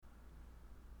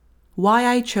Why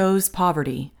I Chose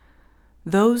Poverty.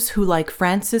 Those who, like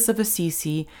Francis of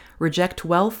Assisi, reject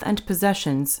wealth and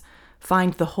possessions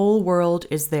find the whole world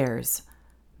is theirs.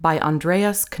 By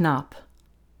Andreas Knapp.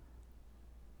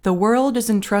 The world is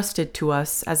entrusted to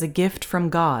us as a gift from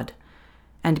God,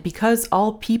 and because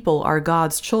all people are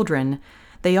God's children,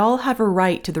 they all have a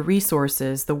right to the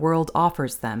resources the world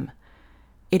offers them.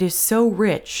 It is so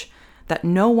rich that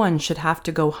no one should have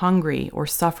to go hungry or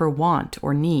suffer want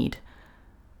or need.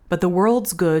 But the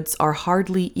world's goods are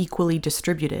hardly equally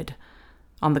distributed.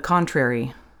 On the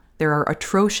contrary, there are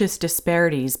atrocious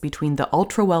disparities between the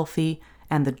ultra-wealthy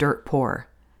and the dirt poor.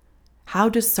 How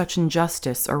does such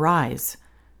injustice arise?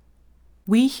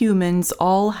 We humans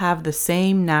all have the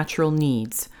same natural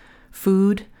needs: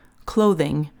 food,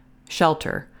 clothing,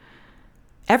 shelter.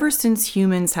 Ever since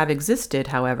humans have existed,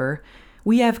 however,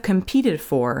 we have competed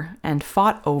for and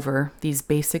fought over these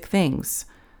basic things.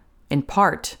 In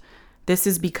part, this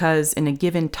is because in a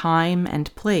given time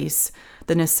and place,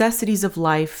 the necessities of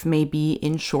life may be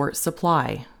in short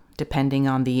supply, depending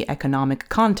on the economic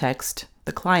context,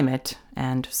 the climate,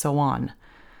 and so on.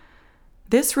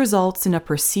 This results in a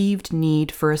perceived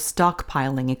need for a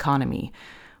stockpiling economy,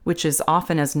 which is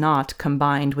often as not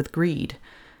combined with greed,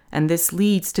 and this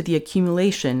leads to the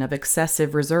accumulation of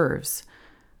excessive reserves.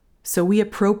 So we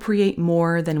appropriate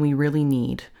more than we really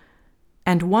need.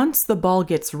 And once the ball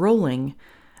gets rolling,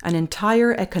 an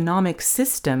entire economic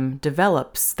system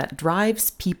develops that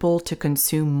drives people to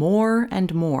consume more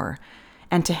and more,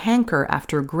 and to hanker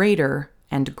after greater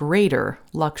and greater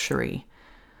luxury.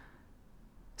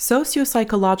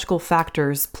 Socio-psychological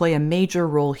factors play a major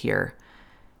role here.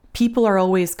 People are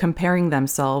always comparing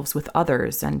themselves with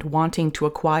others and wanting to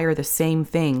acquire the same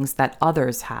things that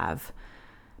others have.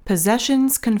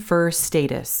 Possessions confer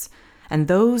status, and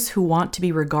those who want to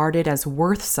be regarded as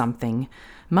worth something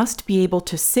must be able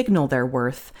to signal their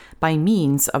worth by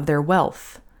means of their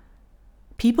wealth.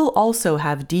 People also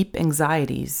have deep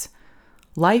anxieties.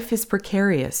 Life is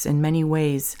precarious in many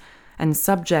ways, and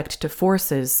subject to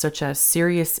forces such as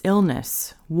serious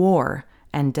illness, war,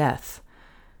 and death.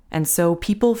 And so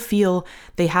people feel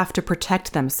they have to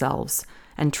protect themselves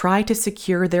and try to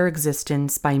secure their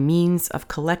existence by means of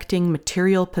collecting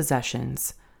material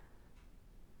possessions.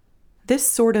 This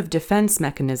sort of defense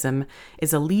mechanism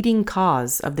is a leading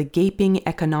cause of the gaping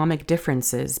economic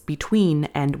differences between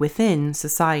and within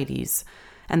societies,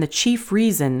 and the chief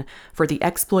reason for the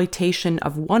exploitation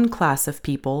of one class of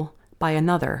people by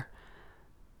another.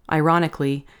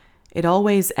 Ironically, it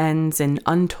always ends in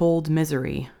untold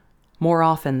misery, more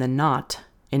often than not,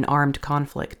 in armed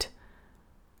conflict.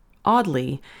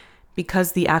 Oddly,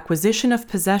 because the acquisition of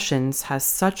possessions has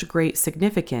such great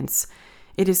significance,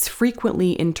 it is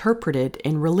frequently interpreted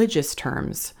in religious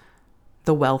terms.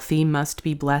 The wealthy must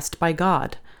be blessed by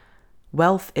God.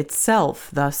 Wealth itself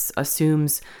thus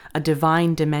assumes a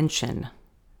divine dimension.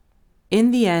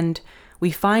 In the end, we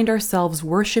find ourselves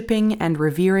worshiping and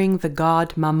revering the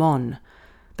god Mammon,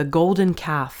 the golden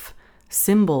calf,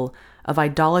 symbol of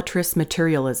idolatrous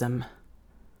materialism.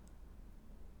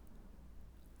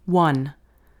 1.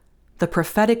 The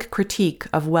prophetic critique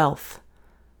of wealth.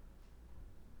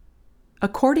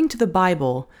 According to the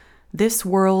Bible, this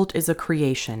world is a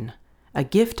creation, a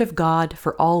gift of God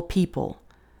for all people.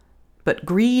 But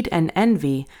greed and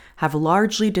envy have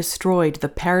largely destroyed the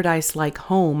paradise-like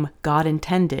home God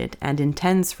intended and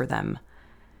intends for them.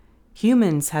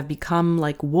 Humans have become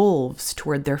like wolves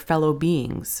toward their fellow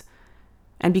beings.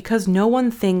 And because no one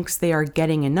thinks they are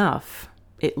getting enough,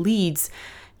 it leads,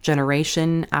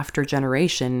 generation after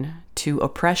generation, to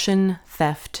oppression,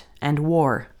 theft, and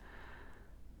war.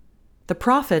 The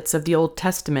prophets of the Old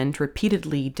Testament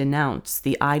repeatedly denounce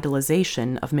the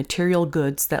idolization of material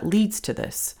goods that leads to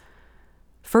this.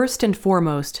 First and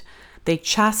foremost, they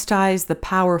chastise the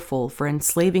powerful for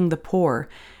enslaving the poor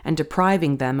and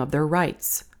depriving them of their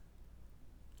rights.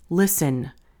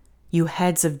 Listen, you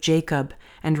heads of Jacob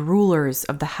and rulers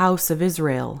of the house of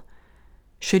Israel.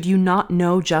 Should you not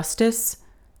know justice?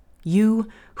 You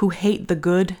who hate the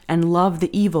good and love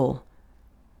the evil.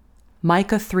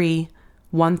 Micah 3,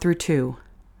 1-2.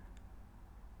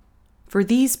 For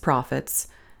these prophets,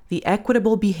 the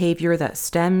equitable behavior that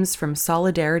stems from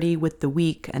solidarity with the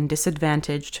weak and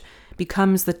disadvantaged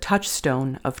becomes the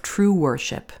touchstone of true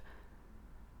worship.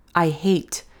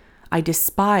 I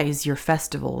despise your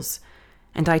festivals,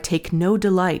 and I take no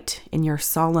delight in your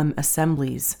solemn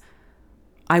assemblies.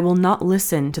 I will not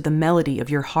listen to the melody of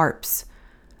your harps,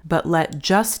 but let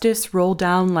justice roll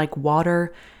down like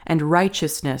water and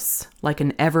righteousness like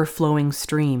an ever-flowing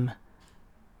stream.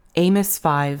 Amos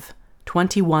 5,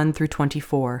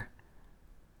 21-24.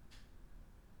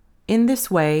 In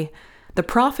this way, The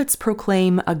prophets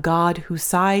proclaim a God who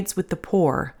sides with the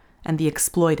poor and the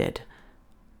exploited.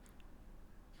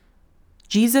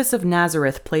 Jesus of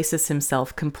Nazareth places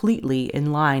himself completely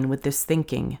in line with this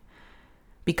thinking.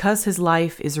 Because his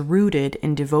life is rooted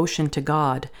in devotion to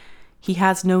God, he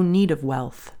has no need of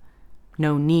wealth,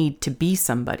 no need to be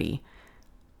somebody.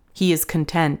 He is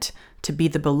content to be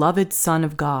the beloved Son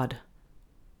of God.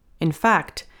 In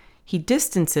fact, he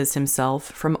distances himself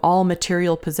from all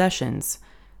material possessions,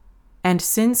 and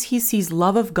since he sees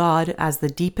love of God as the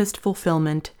deepest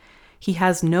fulfillment, he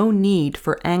has no need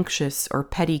for anxious or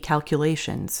petty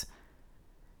calculations.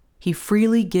 He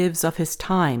freely gives of his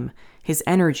time, his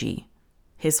energy,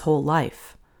 his whole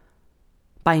life.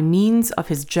 By means of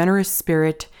his generous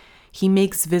spirit, he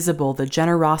makes visible the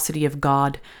generosity of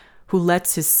God, who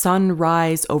lets his sun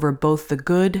rise over both the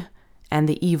good and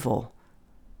the evil.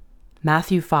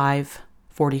 Matthew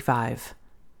 5:45.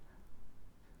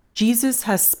 Jesus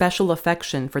has special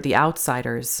affection for the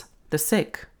outsiders, the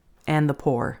sick, and the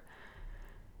poor.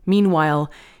 Meanwhile,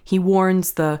 he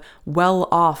warns the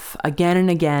well-off again and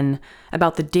again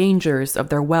about the dangers of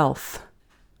their wealth.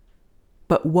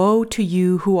 But woe to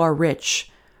you who are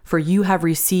rich, for you have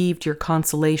received your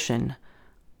consolation.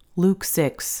 Luke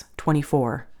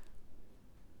 6:24.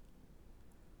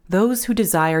 Those who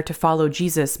desire to follow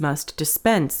Jesus must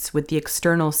dispense with the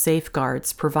external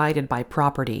safeguards provided by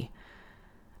property.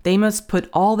 They must put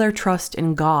all their trust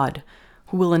in God,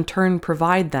 who will in turn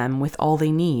provide them with all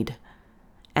they need.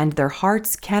 And their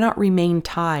hearts cannot remain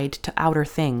tied to outer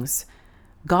things.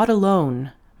 God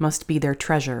alone must be their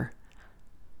treasure.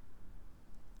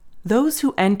 Those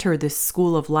who enter this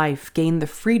school of life gain the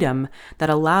freedom that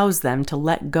allows them to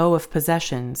let go of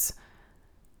possessions.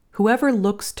 Whoever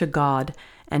looks to God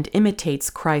and imitates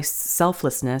Christ's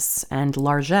selflessness and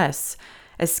largesse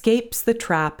escapes the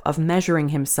trap of measuring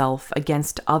himself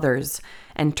against others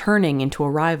and turning into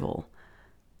a rival.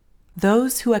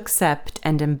 Those who accept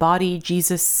and embody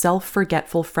Jesus'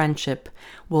 self-forgetful friendship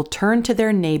will turn to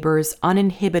their neighbors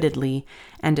uninhibitedly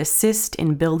and assist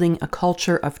in building a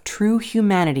culture of true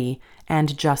humanity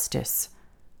and justice.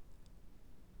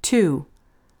 2.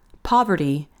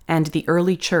 Poverty and the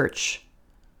early church.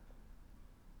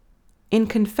 In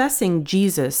confessing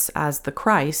Jesus as the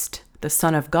Christ, the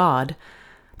Son of God,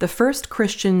 the first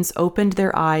Christians opened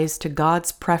their eyes to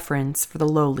God's preference for the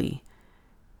lowly.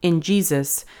 In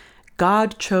Jesus,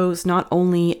 God chose not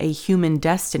only a human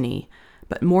destiny,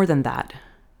 but more than that.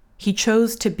 He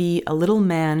chose to be a little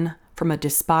man from a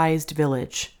despised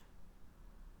village.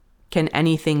 Can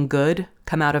anything good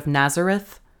come out of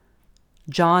Nazareth?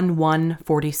 John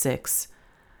 1:46.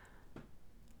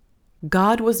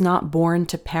 God was not born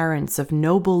to parents of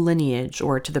noble lineage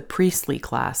or to the priestly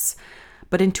class,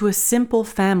 but into a simple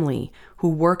family who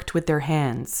worked with their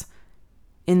hands.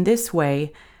 In this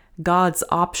way, God's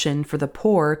option for the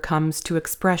poor comes to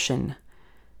expression.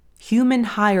 Human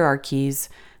hierarchies,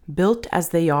 built as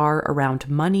they are around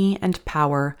money and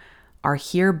power, are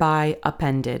hereby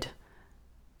upended.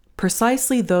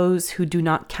 Precisely those who do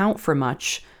not count for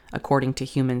much, according to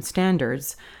human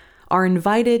standards, are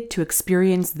invited to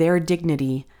experience their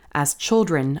dignity as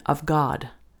children of God.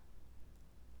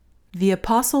 The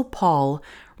Apostle Paul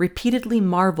repeatedly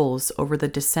marvels over the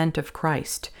descent of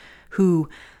Christ, who,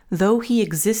 though he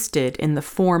existed in the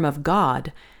form of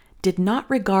God, did not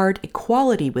regard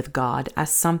equality with God as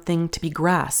something to be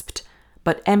grasped,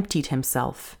 but emptied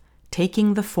himself,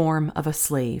 taking the form of a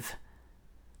slave.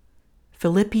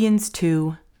 Philippians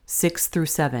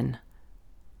 2:6-7.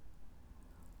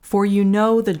 For you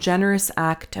know the generous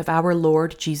act of our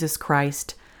Lord Jesus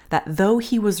Christ, that though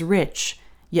he was rich,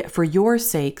 yet for your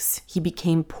sakes he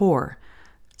became poor,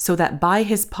 so that by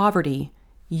his poverty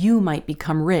you might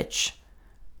become rich.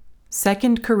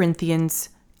 2 Corinthians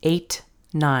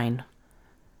 8:9.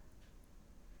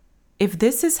 If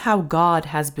this is how God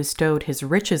has bestowed his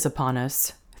riches upon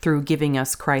us, through giving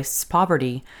us Christ's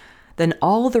poverty, then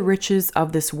all the riches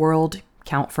of this world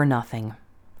count for nothing.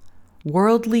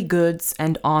 Worldly goods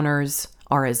and honors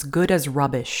are as good as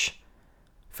rubbish.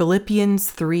 Philippians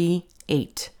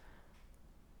 3:8.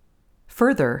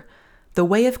 Further, the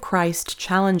way of Christ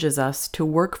challenges us to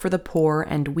work for the poor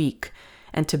and weak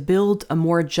and to build a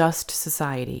more just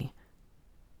society.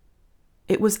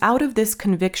 It was out of this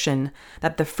conviction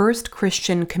that the first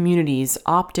Christian communities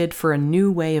opted for a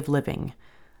new way of living,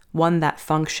 one that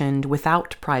functioned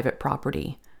without private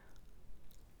property.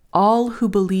 All who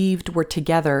believed were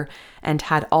together and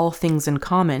had all things in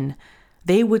common.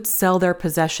 They would sell their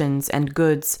possessions and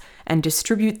goods and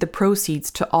distribute the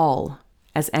proceeds to all,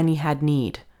 as any had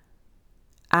need.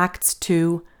 Acts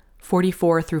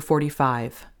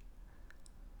 2:44-45.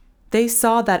 They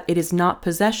saw that it is not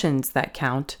possessions that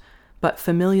count, but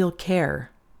familial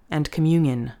care and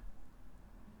communion.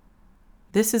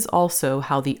 This is also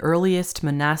how the earliest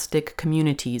monastic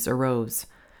communities arose.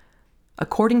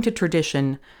 According to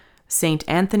tradition, Saint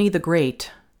Anthony the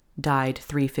Great, died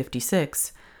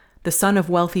 356, the son of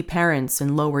wealthy parents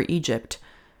in Lower Egypt,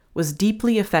 was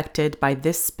deeply affected by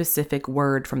this specific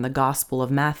word from the Gospel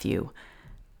of Matthew.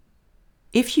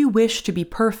 If you wish to be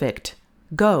perfect,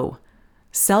 go,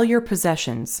 sell your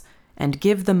possessions, and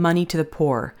give the money to the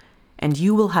poor, and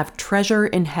you will have treasure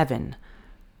in heaven.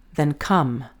 Then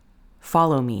come,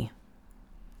 follow me.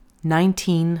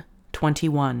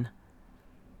 19:21.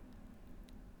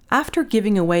 After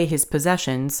giving away his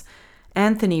possessions,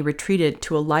 Anthony retreated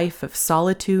to a life of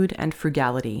solitude and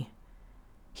frugality.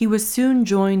 He was soon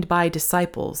joined by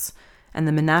disciples, and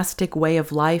the monastic way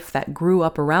of life that grew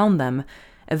up around them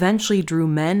eventually drew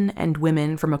men and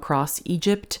women from across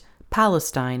Egypt,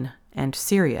 Palestine, and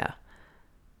Syria.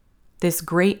 This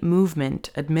great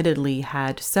movement admittedly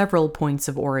had several points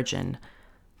of origin.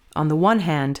 On the one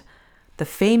hand, the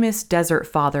famous desert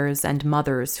fathers and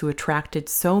mothers who attracted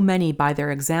so many by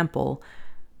their example.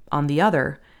 On the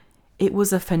other, it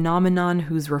was a phenomenon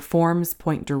whose reforms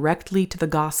point directly to the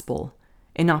gospel,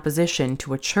 in opposition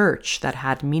to a church that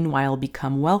had meanwhile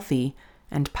become wealthy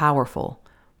and powerful.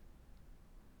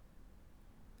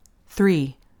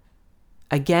 3.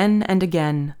 Again and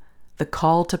again, the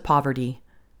call to poverty.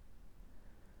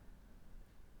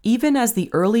 Even as the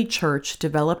early church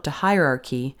developed a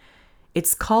hierarchy,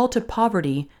 its call to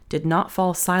poverty did not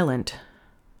fall silent.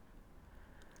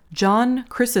 John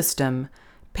Chrysostom,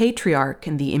 patriarch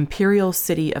in the imperial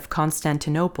city of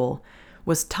Constantinople,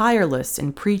 was tireless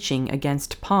in preaching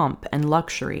against pomp and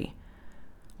luxury.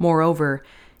 Moreover,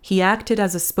 he acted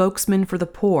as a spokesman for the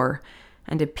poor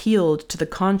and appealed to the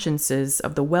consciences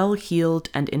of the well-heeled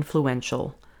and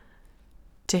influential.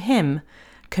 To him,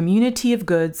 community of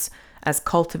goods, as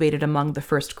cultivated among the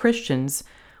first Christians,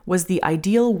 was the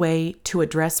ideal way to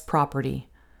address property.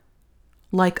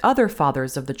 Like other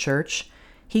fathers of the Church,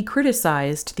 he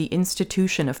criticized the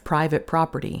institution of private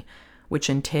property, which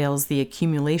entails the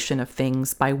accumulation of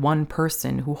things by one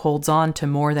person who holds on to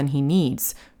more than he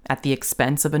needs at the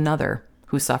expense of another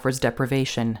who suffers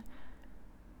deprivation.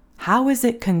 How is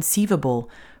it conceivable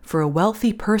for a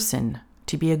wealthy person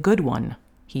to be a good one?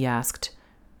 He asked.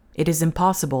 It is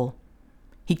impossible.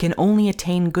 He can only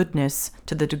attain goodness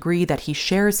to the degree that he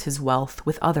shares his wealth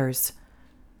with others.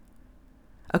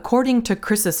 According to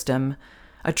Chrysostom,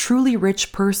 a truly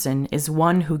rich person is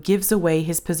one who gives away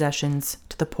his possessions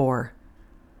to the poor.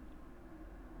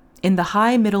 In the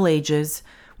High Middle Ages,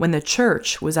 when the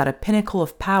Church was at a pinnacle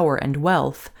of power and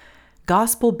wealth,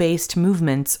 gospel-based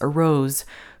movements arose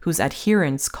whose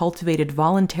adherents cultivated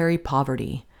voluntary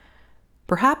poverty.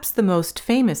 Perhaps the most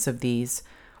famous of these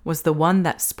was the one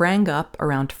that sprang up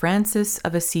around Francis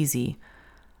of Assisi,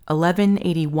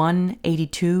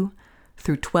 1181-82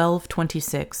 through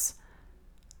 1226.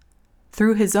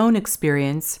 Through his own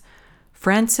experience,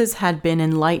 Francis had been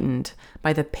enlightened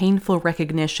by the painful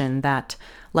recognition that,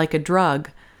 like a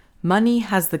drug, money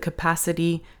has the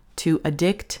capacity to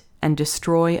addict and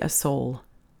destroy a soul.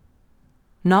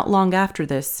 Not long after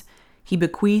this, he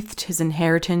bequeathed his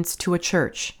inheritance to a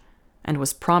church and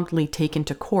was promptly taken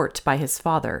to court by his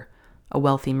father, a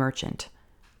wealthy merchant.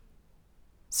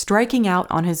 Striking out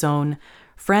on his own,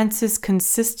 Francis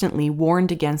consistently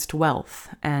warned against wealth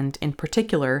and, in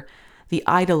particular, the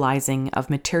idolizing of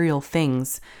material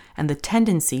things and the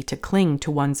tendency to cling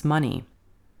to one's money.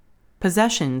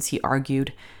 Possessions, he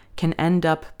argued, can end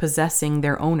up possessing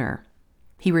their owner.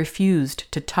 He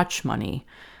refused to touch money.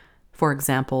 For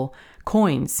example,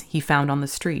 coins he found on the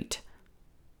street.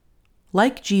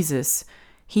 Like Jesus,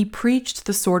 he preached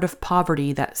the sort of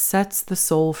poverty that sets the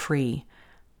soul free.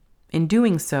 In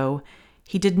doing so,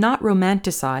 he did not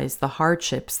romanticize the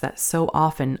hardships that so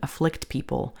often afflict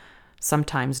people,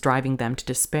 sometimes driving them to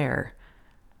despair.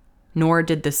 Nor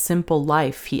did the simple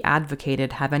life he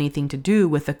advocated have anything to do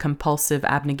with a compulsive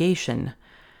abnegation.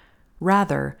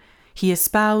 Rather, he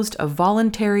espoused a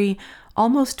voluntary,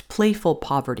 almost playful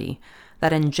poverty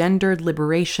that engendered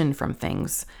liberation from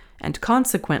things and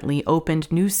consequently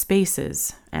opened new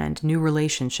spaces and new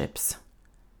relationships.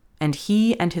 And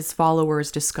he and his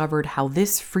followers discovered how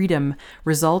this freedom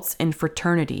results in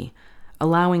fraternity,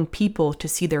 allowing people to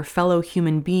see their fellow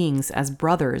human beings as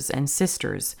brothers and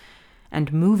sisters,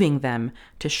 and moving them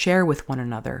to share with one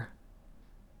another.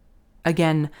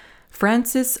 Again,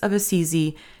 Francis of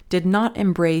Assisi did not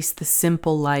embrace the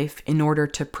simple life in order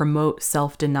to promote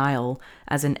self-denial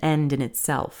as an end in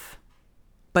itself.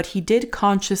 But he did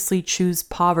consciously choose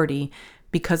poverty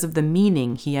because of the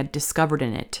meaning he had discovered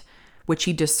in it, which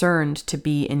he discerned to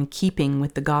be in keeping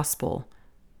with the gospel.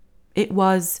 It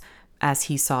was, as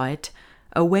he saw it,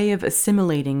 a way of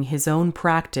assimilating his own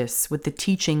practice with the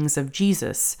teachings of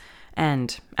Jesus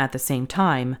and, at the same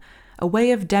time, a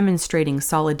way of demonstrating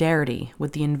solidarity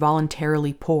with the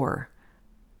involuntarily poor.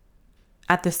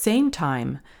 At the same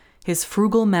time, his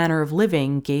frugal manner of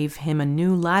living gave him a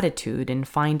new latitude in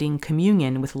finding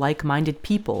communion with like-minded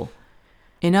people.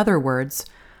 In other words,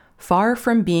 far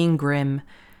from being grim,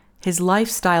 his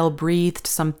lifestyle breathed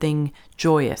something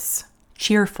joyous,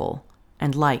 cheerful,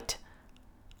 and light.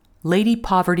 Lady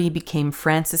Poverty became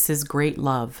Francis's great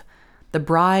love, the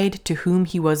bride to whom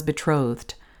he was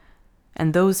betrothed,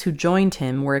 and those who joined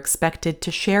him were expected to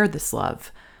share this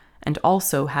love, and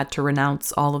also had to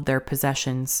renounce all of their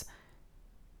possessions.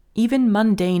 Even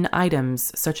mundane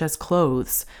items such as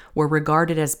clothes were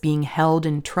regarded as being held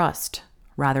in trust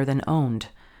rather than owned.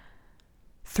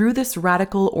 Through this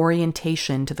radical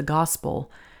orientation to the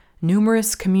gospel,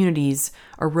 numerous communities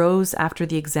arose after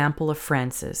the example of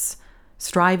Francis,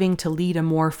 striving to lead a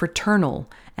more fraternal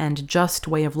and just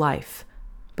way of life,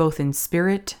 both in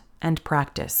spirit and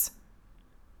practice.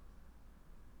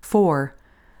 4.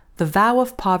 The vow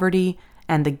of poverty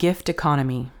and the gift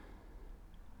economy.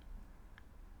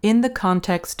 In the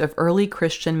context of early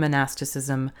Christian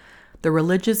monasticism, the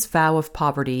religious vow of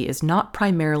poverty is not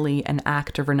primarily an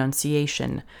act of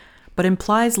renunciation, but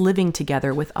implies living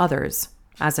together with others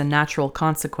as a natural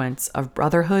consequence of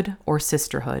brotherhood or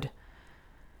sisterhood.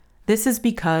 This is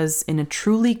because in a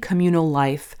truly communal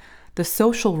life, the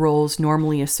social roles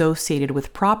normally associated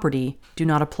with property do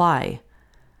not apply.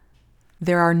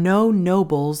 There are no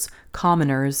nobles,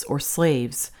 commoners, or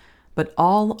slaves, but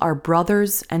all are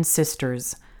brothers and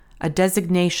sisters, a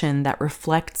designation that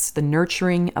reflects the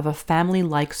nurturing of a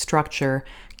family-like structure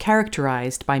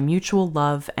characterized by mutual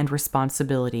love and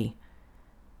responsibility.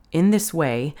 In this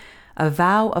way, a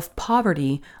vow of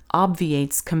poverty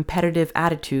obviates competitive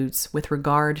attitudes with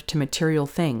regard to material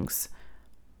things.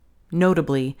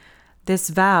 Notably, this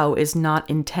vow is not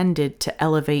intended to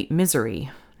elevate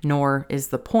misery, nor is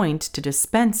the point to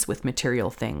dispense with material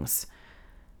things.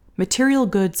 Material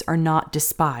goods are not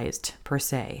despised, per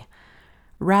se.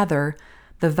 Rather,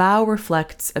 the vow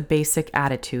reflects a basic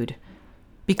attitude.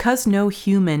 Because no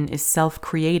human is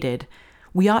self-created,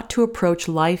 we ought to approach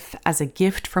life as a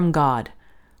gift from God,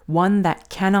 one that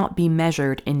cannot be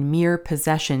measured in mere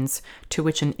possessions to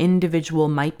which an individual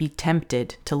might be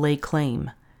tempted to lay claim.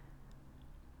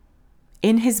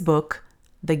 In his book,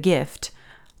 The Gift,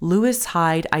 Lewis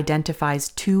Hyde identifies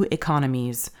two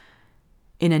economies.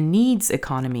 In a needs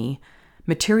economy,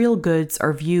 material goods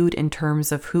are viewed in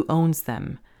terms of who owns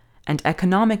them, and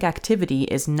economic activity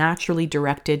is naturally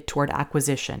directed toward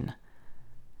acquisition.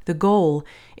 The goal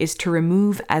is to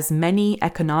remove as many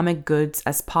economic goods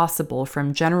as possible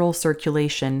from general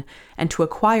circulation and to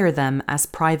acquire them as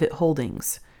private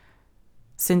holdings.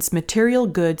 Since material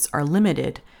goods are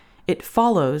limited, it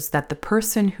follows that the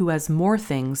person who has more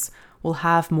things will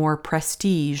have more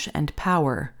prestige and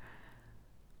power.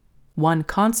 One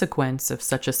consequence of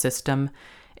such a system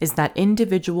is that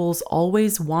individuals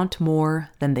always want more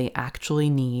than they actually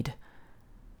need.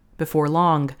 Before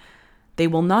long, they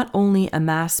will not only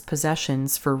amass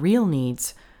possessions for real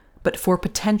needs, but for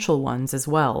potential ones as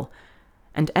well,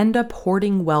 and end up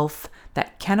hoarding wealth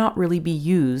that cannot really be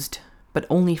used, but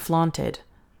only flaunted.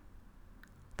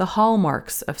 The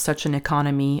hallmarks of such an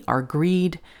economy are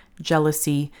greed,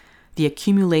 jealousy, the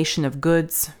accumulation of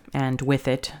goods, and with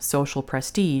it, social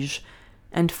prestige,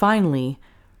 and finally,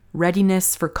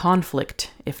 readiness for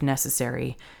conflict, if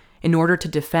necessary, in order to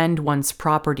defend one's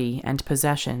property and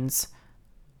possessions.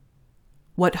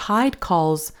 What Hyde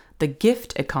calls the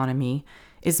gift economy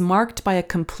is marked by a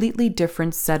completely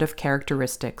different set of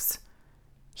characteristics.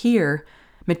 Here,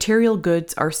 material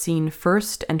goods are seen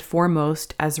first and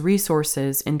foremost as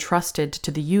resources entrusted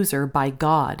to the user by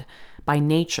God, by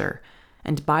nature,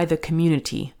 and by the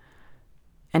community.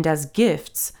 And as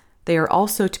gifts, they are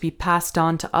also to be passed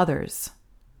on to others.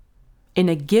 In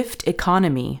a gift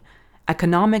economy,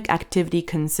 economic activity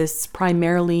consists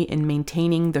primarily in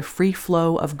maintaining the free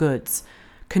flow of goods,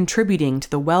 contributing to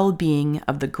the well-being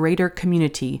of the greater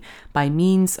community by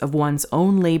means of one's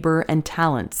own labor and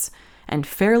talents, and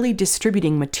fairly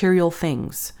distributing material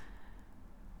things.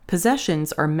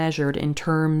 Possessions are measured in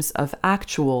terms of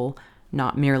actual,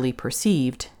 not merely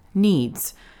perceived,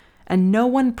 needs, and no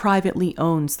one privately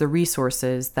owns the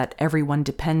resources that everyone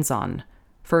depends on,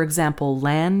 for example,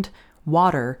 land,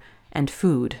 water, and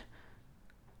food.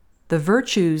 The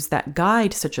virtues that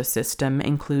guide such a system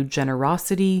include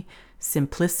generosity,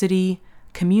 simplicity,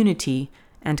 community,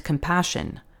 and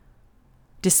compassion.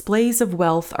 Displays of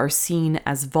wealth are seen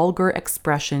as vulgar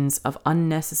expressions of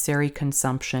unnecessary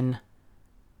consumption.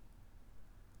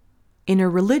 In a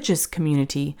religious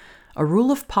community, a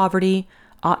rule of poverty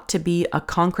ought to be a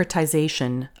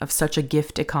concretization of such a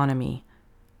gift economy.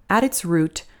 At its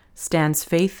root stands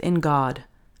faith in God,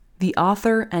 the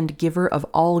author and giver of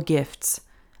all gifts,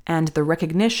 and the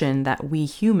recognition that we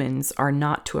humans are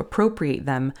not to appropriate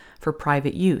them for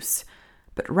private use,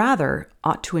 but rather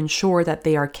ought to ensure that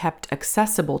they are kept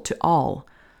accessible to all,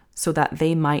 so that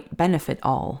they might benefit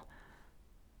all.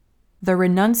 The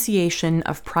renunciation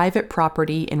of private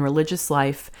property in religious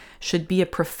life should be a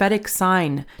prophetic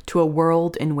sign to a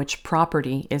world in which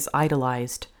property is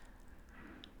idolized.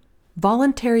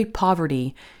 Voluntary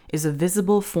poverty is a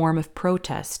visible form of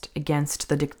protest against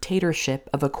the dictatorship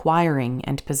of acquiring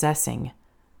and possessing.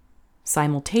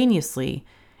 Simultaneously,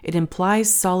 it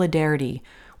implies solidarity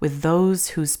with those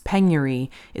whose penury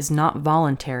is not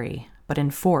voluntary, but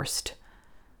enforced.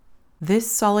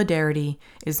 This solidarity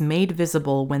is made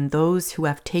visible when those who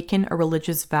have taken a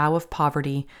religious vow of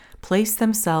poverty place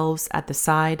themselves at the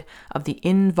side of the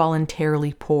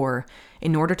involuntarily poor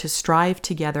in order to strive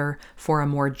together for a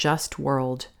more just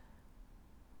world.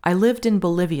 I lived in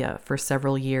Bolivia for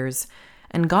several years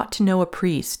and got to know a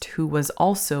priest who was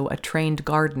also a trained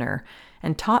gardener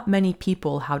and taught many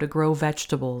people how to grow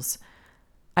vegetables.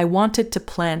 I wanted to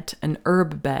plant an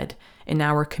herb bed in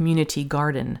our community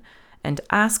garden and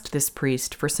asked this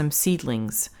priest for some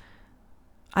seedlings.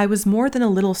 I was more than a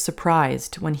little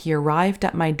surprised when he arrived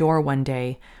at my door one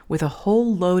day with a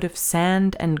whole load of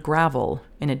sand and gravel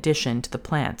in addition to the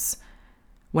plants.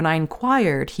 When I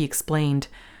inquired, he explained,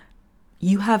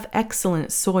 "You have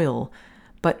excellent soil,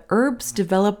 but herbs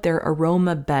develop their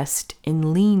aroma best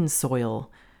in lean soil.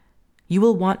 You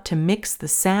will want to mix the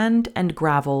sand and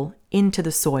gravel into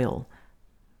the soil."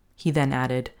 He then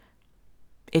added,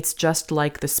 "It's just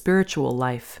like the spiritual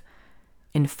life.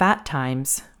 In fat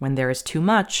times, when there is too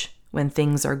much, when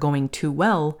things are going too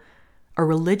well, a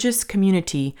religious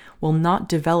community will not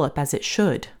develop as it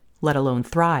should, let alone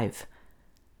thrive.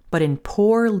 But in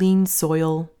poor, lean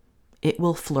soil, it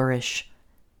will flourish."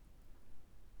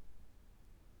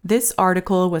 This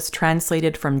article was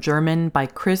translated from German by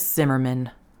Chris Zimmerman.